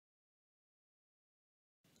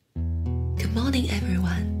Good morning,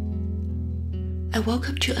 everyone. I woke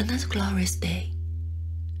up to another glorious day.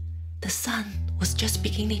 The sun was just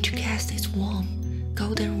beginning to cast its warm,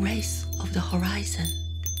 golden rays over the horizon.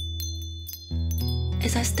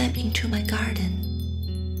 As I stepped into my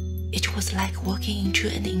garden, it was like walking into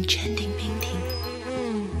an enchanting painting.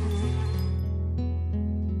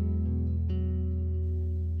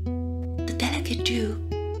 The delicate dew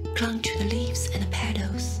clung to the leaves and the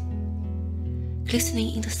petals,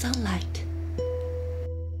 glistening in the sunlight.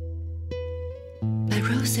 My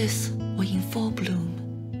roses were in full bloom,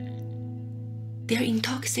 their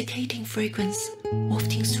intoxicating fragrance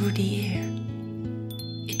wafting through the air.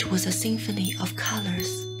 It was a symphony of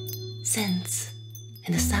colors, scents,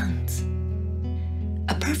 and sounds.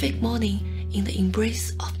 A perfect morning in the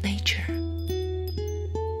embrace of nature.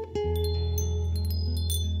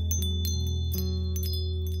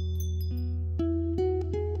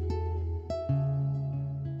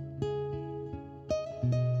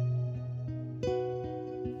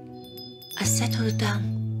 I settled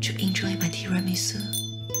down to enjoy my tiramisu,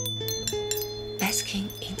 basking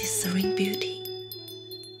in this serene beauty.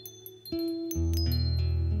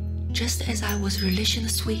 Just as I was relishing the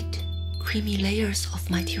sweet, creamy layers of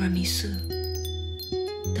my tiramisu,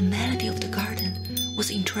 the melody of the garden was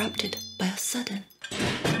interrupted by a sudden,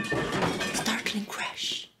 startling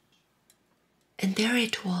crash. And there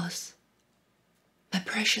it was, my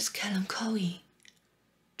precious Kalanchoe,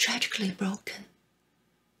 tragically broken.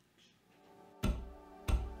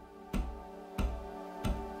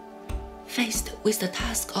 Faced with the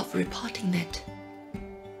task of repotting it,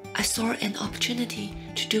 I saw an opportunity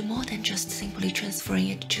to do more than just simply transferring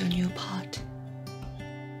it to a new pot.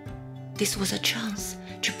 This was a chance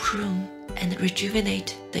to prune and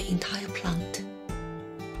rejuvenate the entire plant.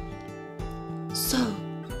 So,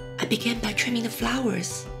 I began by trimming the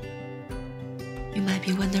flowers. You might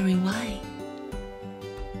be wondering why.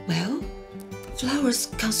 Well, flowers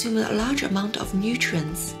consume a large amount of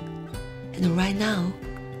nutrients, and right now,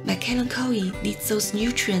 my Kalanchoe needs those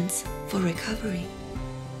nutrients for recovery.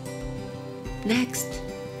 Next,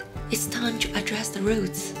 it's time to address the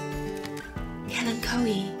roots.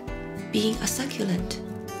 Kalanchoe, being a succulent,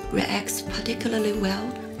 reacts particularly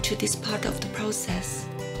well to this part of the process.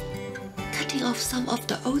 Cutting off some of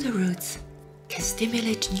the older roots can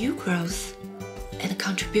stimulate new growth and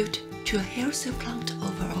contribute to a healthier plant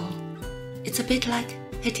overall. It's a bit like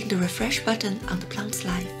hitting the refresh button on the plant's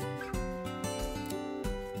life.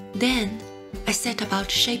 Then, I set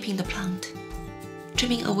about shaping the plant,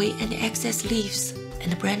 trimming away any excess leaves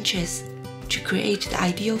and branches to create the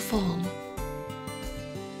ideal form.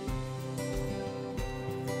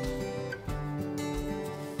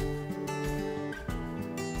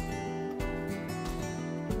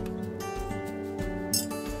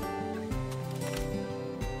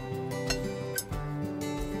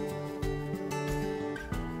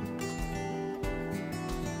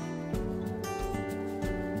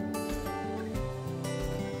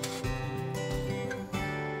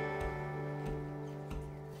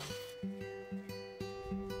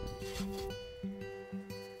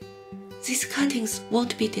 These cuttings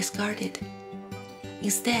won't be discarded.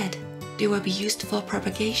 Instead, they will be used for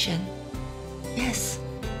propagation. Yes,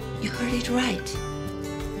 you heard it right.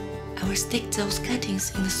 I will stick those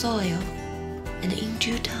cuttings in the soil, and in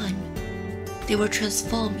due time, they will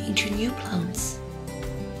transform into new plants.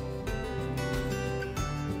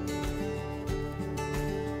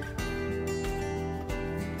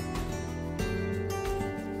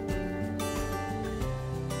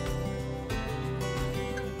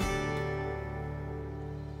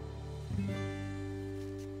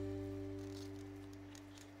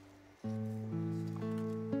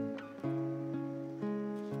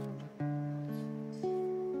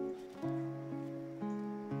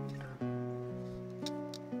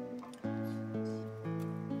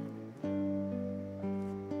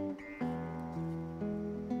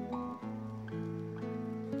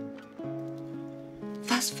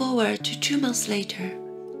 Fast forward to 2 months later,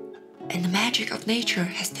 and the magic of nature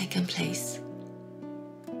has taken place.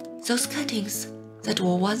 Those cuttings that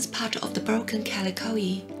were once part of the broken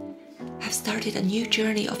Kalanchoe have started a new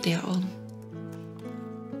journey of their own.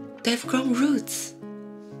 They've grown roots,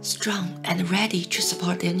 strong and ready to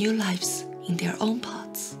support their new lives in their own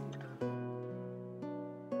pots.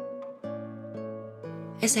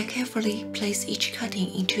 As I carefully place each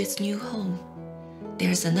cutting into its new home,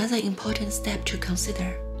 there's another important step to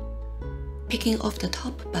consider: picking off the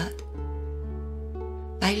top bud.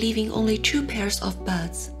 By leaving only 2 pairs of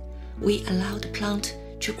buds, we allow the plant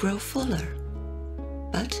to grow fuller.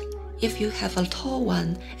 But if you have a tall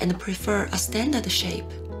one and prefer a standard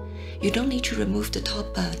shape, you don't need to remove the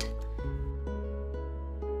top bud.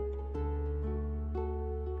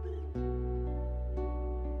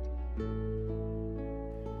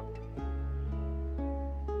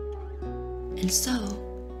 And so,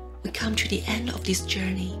 we come to the end of this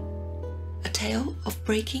journey, a tale of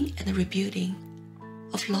breaking and rebuilding,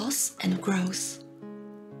 of loss and growth.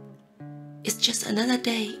 It's just another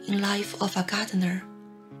day in life of a gardener,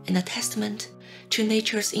 and a testament to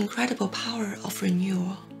nature's incredible power of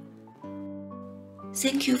renewal.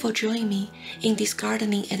 Thank you for joining me in this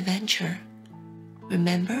gardening adventure.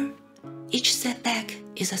 Remember, each setback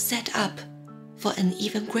is a setup for an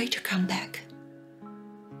even greater comeback.